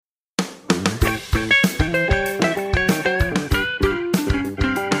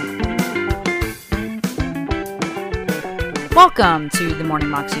Welcome to the Morning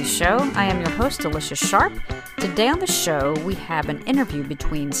Moxie Show. I am your host, Alicia Sharp. Today on the show, we have an interview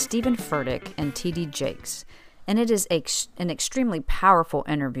between Steven Furtick and T.D. Jakes. And it is an extremely powerful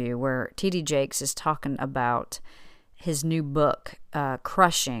interview where T.D. Jakes is talking about his new book,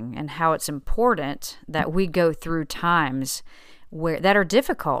 Crushing, and how it's important that we go through times that are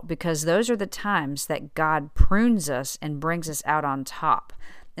difficult, because those are the times that God prunes us and brings us out on top.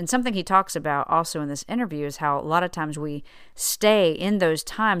 And something he talks about also in this interview is how a lot of times we stay in those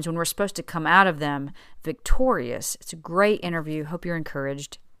times when we're supposed to come out of them victorious. It's a great interview. Hope you're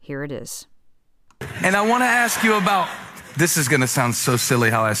encouraged. Here it is. And I want to ask you about, this is going to sound so silly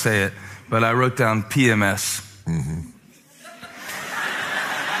how I say it, but I wrote down PMS.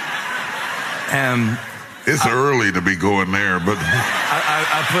 And it's early to be going there, but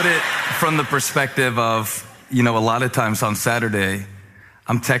I put it from the perspective of, a lot of times on Saturday,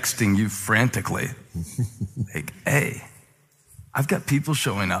 I'm texting you frantically, like, hey, I've got people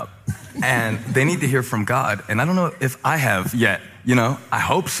showing up and they need to hear from God. And I don't know if I have yet, I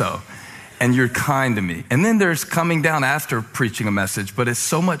hope so. And you're kind to me. And then there's coming down after preaching a message, but it's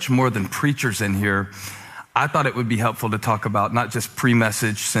so much more than preachers in here. I thought it would be helpful to talk about not just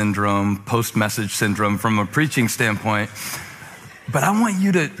pre-message syndrome, post-message syndrome from a preaching standpoint, but I want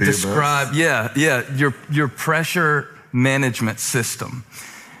you to describe, your pressure management system.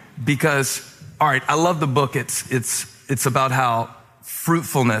 Because, all right, I love the book. It's about how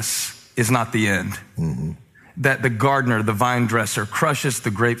fruitfulness is not the end. Mm-hmm. That the gardener, the vine dresser, crushes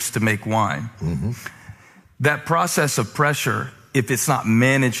the grapes to make wine. Mm-hmm. That process of pressure, if it's not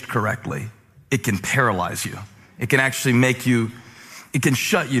managed correctly, it can paralyze you. It can actually it can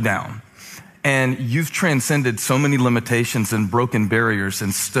shut you down. And you've transcended so many limitations and broken barriers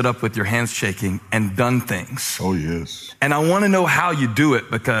and stood up with your hands shaking and done things. Oh, yes. And I want to know how you do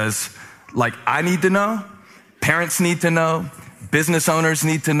it, because I need to know, parents need to know, business owners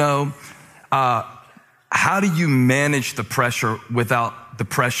need to know. How do you manage the pressure without the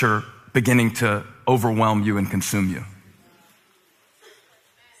pressure beginning to overwhelm you and consume you?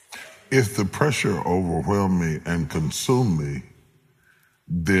 If the pressure overwhelmed me and consumed me,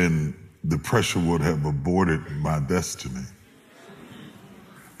 then the pressure would have aborted my destiny.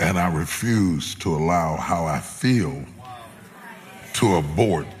 And I refuse to allow how I feel to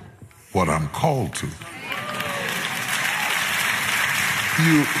abort what I'm called to.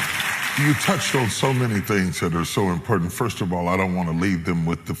 You touched on so many things that are so important. First of all, I don't want to leave them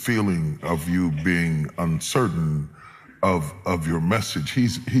with the feeling of you being uncertain of your message.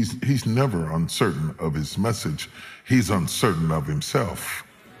 He's never uncertain of his message. He's uncertain of himself.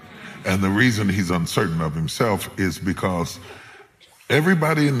 And the reason he's uncertain of himself is because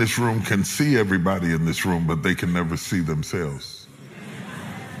everybody in this room can see everybody in this room, but they can never see themselves.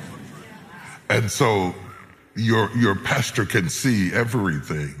 And so your pastor can see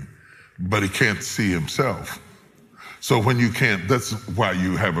everything, but he can't see himself. So when you can't, that's why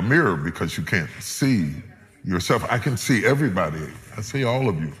you have a mirror, because you can't see yourself. I can see everybody. I see all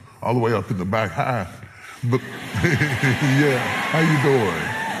of you, all the way up in the back. Hi. But yeah, how you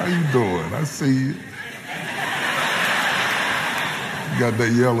doing? How you doing? I see you. You got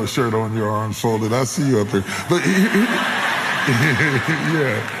that yellow shirt on, your arms folded. I see you up there. But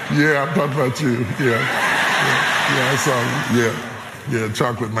yeah, I'm talking about you. Yeah, I saw you. Yeah,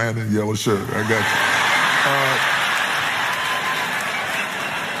 chocolate man in yellow shirt. I got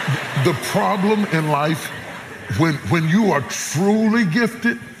you. The problem in life, when you are truly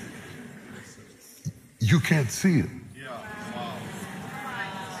gifted, you can't see it.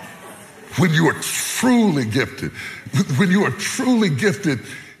 When you are truly gifted,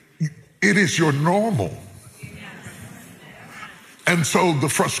 it is your normal. And so the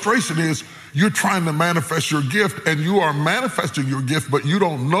frustration is you're trying to manifest your gift, and you are manifesting your gift, but you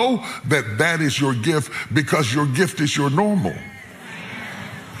don't know that is your gift, because your gift is your normal.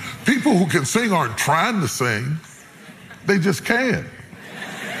 People who can sing aren't trying to sing. They just can't.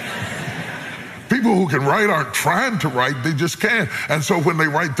 People who can write aren't trying to write, they just can't. And so when they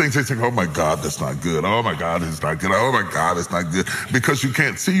write things, they think, oh my God, that's not good. Oh my God, it's not good. Oh my God, it's not good. Because you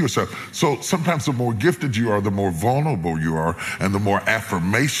can't see yourself. So sometimes the more gifted you are, the more vulnerable you are, and the more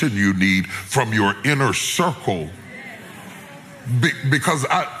affirmation you need from your inner circle. Because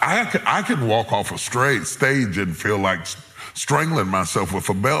I can walk off a stage and feel like strangling myself with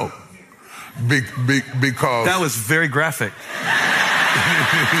a belt. Because... That was very graphic.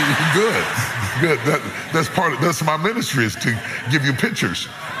 Good. That's my ministry, is to give you pictures.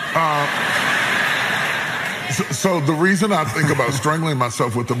 So the reason I think about strangling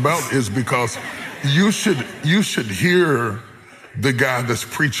myself with the belt is because you should hear the guy that's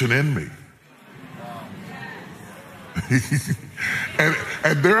preaching in me.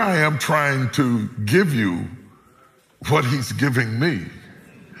 and there I am trying to give you what he's giving me.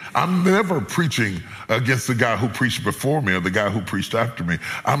 I'm never preaching against the guy who preached before me or the guy who preached after me.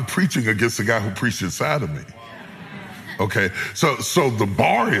 I'm preaching against the guy who preached inside of me. Okay, so the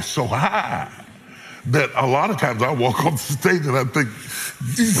bar is so high that a lot of times I walk on the stage and I think,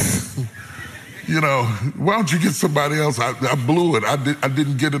 why don't you get somebody else? I blew it. I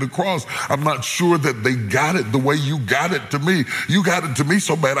didn't get it across. I'm not sure that they got it the way you got it to me. You got it to me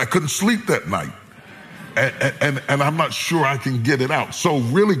so bad I couldn't sleep that night. And I'm not sure I can get it out. So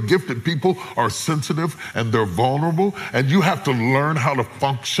really gifted people are sensitive and they're vulnerable, and you have to learn how to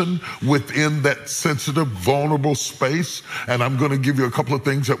function within that sensitive, vulnerable space. And I'm going to give you a couple of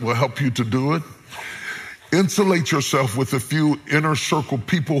things that will help you to do it. Insulate yourself with a few inner circle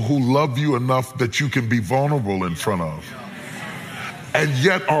people who love you enough that you can be vulnerable in front of, and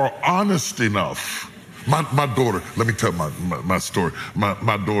yet are honest enough. My daughter, let me tell my story.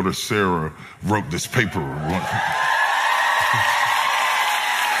 My daughter, Sarah, wrote this paper.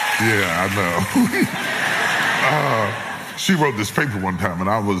 Yeah, I know. She wrote this paper one time,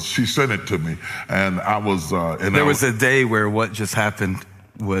 and she sent it to me, and I was... there was a day where what just happened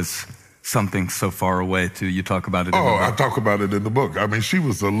was something so far away, too. You talk about it in the book. I talk about it in the book. I mean, she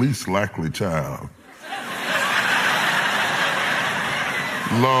was the least likely child.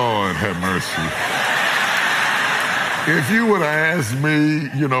 Lord have mercy. If you would have asked me,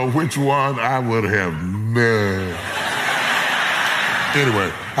 which one, I would have known.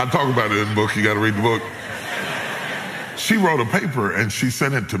 Anyway, I talk about it in the book. You got to read the book. She wrote a paper and she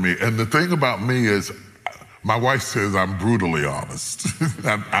sent it to me. And the thing about me is, my wife says I'm brutally honest.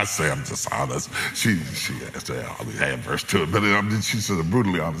 I say I'm just honest. She has to add verse to it, but she says I'm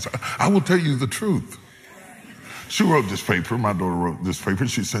brutally honest. I will tell you the truth. She wrote this paper. My daughter wrote this paper.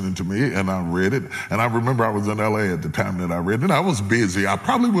 She sent it to me, and I read it. And I remember I was in L.A. at the time that I read it. I was busy. I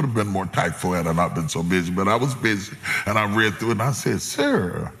probably would have been more tactful had I not been so busy, but I was busy. And I read through it, and I said,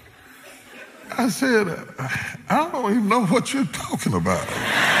 Sarah, I don't even know what you're talking about.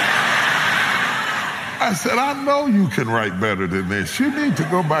 I said, I know you can write better than this. You need to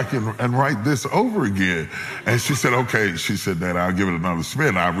go back and write this over again. And she said, okay. She said, Dad, I'll give it another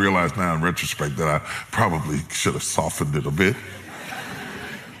spin. I realize now in retrospect that I probably should have softened it a bit.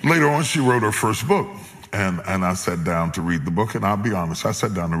 Later on, she wrote her first book. And I sat down to read the book. And I'll be honest, I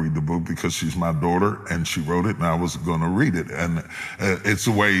sat down to read the book because she's my daughter and she wrote it and I was going to read it. And it's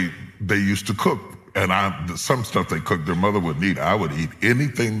the way they used to cook. And some stuff they cooked, their mother wouldn't eat. I would eat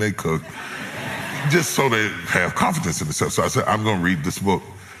anything they cooked, just so they have confidence in themselves. So I said, I'm going to read this book.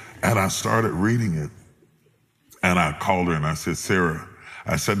 And I started reading it. And I called her and I said, Sarah,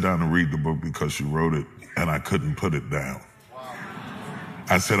 I sat down to read the book because you wrote it, and I couldn't put it down.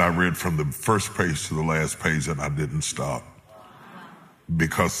 I said, I read from the first page to the last page, and I didn't stop.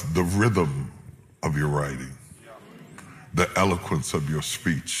 Because the rhythm of your writing, the eloquence of your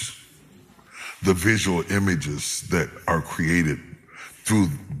speech, the visual images that are created through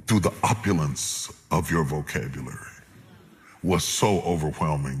the opulence of your vocabulary was so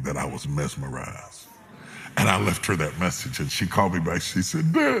overwhelming that I was mesmerized. And I left her that message, and she called me back. She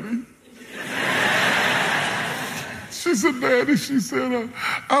said, Daddy. She said, Daddy, she said,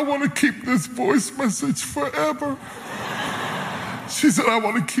 I want to keep this voice message forever. She said, I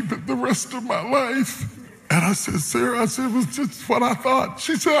want to keep it the rest of my life. And I said, Sarah, it was just what I thought.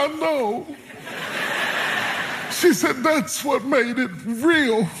 She said, I know. She said, that's what made it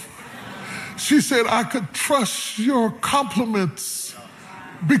real. She said, I could trust your compliments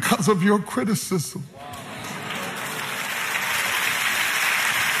because of your criticism.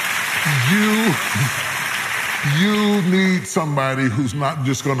 You need somebody who's not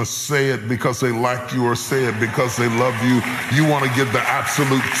just going to say it because they like you or say it because they love you. You want to get the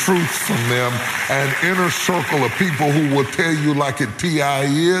absolute truth from them. An inner circle of people who will tell you like it T.I.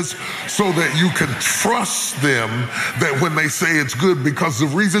 is, so that you can trust them that when they say it's good, because the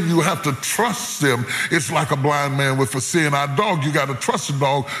reason you have to trust them, it's like a blind man with a seeing-eye dog. You got to trust the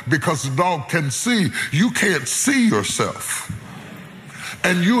dog because the dog can see. You can't see yourself.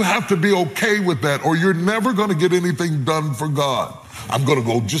 And you have to be okay with that, or you're never going to get anything done for God. I'm going to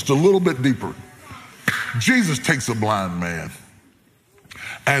go just a little bit deeper. Jesus takes a blind man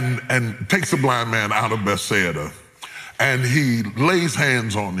and takes a blind man out of Bethsaida, and he lays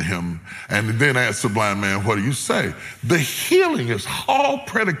hands on him and then asks the blind man, what do you say? The healing is all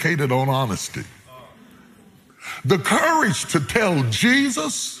predicated on honesty. The courage to tell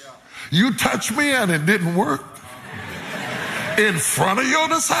Jesus, you touched me and it didn't work, in front of your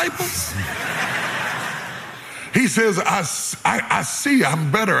disciples. He says, I see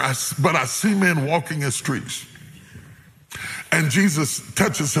I'm better, but I see men walking in streets. And Jesus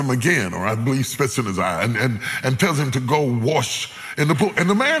touches him again, or I believe spits in his eye, and tells him to go wash in the pool. And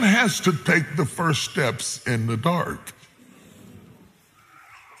the man has to take the first steps in the dark.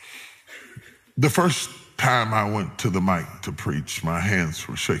 The first time I went to the mic to preach, my hands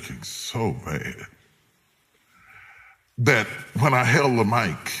were shaking so bad that when I held the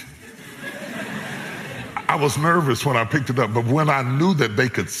mic, I was nervous when I picked it up, but when I knew that they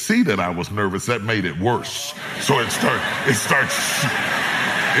could see that I was nervous, that made it worse. So it was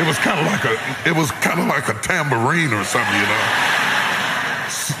kind of like a tambourine or something, you know.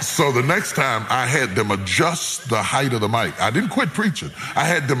 So the next time I had them adjust the height of the mic. I didn't quit preaching. I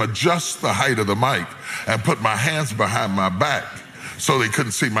had them adjust the height of the mic and put my hands behind my back so they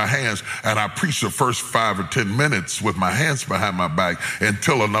couldn't see my hands. And I preached the first 5 or 10 minutes with my hands behind my back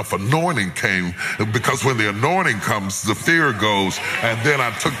until enough anointing came, because when the anointing comes, the fear goes. And then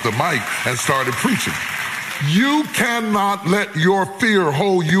I took the mic and started preaching. You cannot let your fear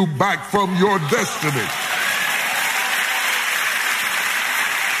hold you back from your destiny.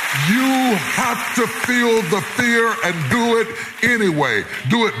 You have to feel the fear and do it anyway.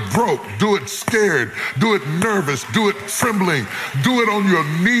 Do it broke, do it scared, do it nervous, do it trembling, do it on your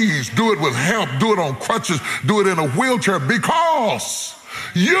knees, do it with help, do it on crutches, do it in a wheelchair, because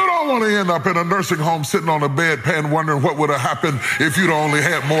you don't want to end up in a nursing home sitting on a bedpan wondering what would have happened if you'd only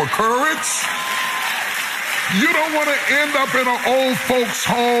had more courage. You don't want to end up in an old folks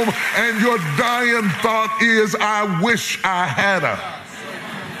home and your dying thought is, I wish I had a.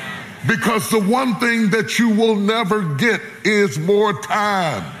 Because the one thing that you will never get is more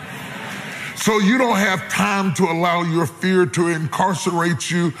time. So you don't have time to allow your fear to incarcerate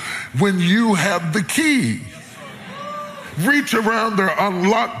you when you have the key. Reach around there,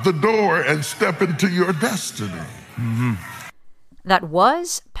 unlock the door, and step into your destiny. Mm-hmm. That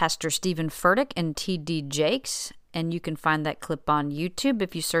was Pastor Steven Furtick and T.D. Jakes, and you can find that clip on YouTube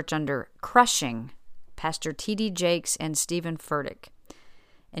if you search under Crushing, Pastor T.D. Jakes and Steven Furtick.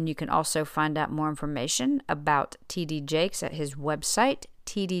 And you can also find out more information about T.D. Jakes at his website,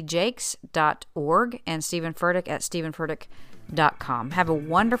 tdjakes.org, and Steven Furtick at stevenfurtick.com. Have a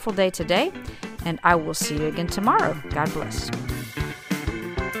wonderful day today, and I will see you again tomorrow. God bless.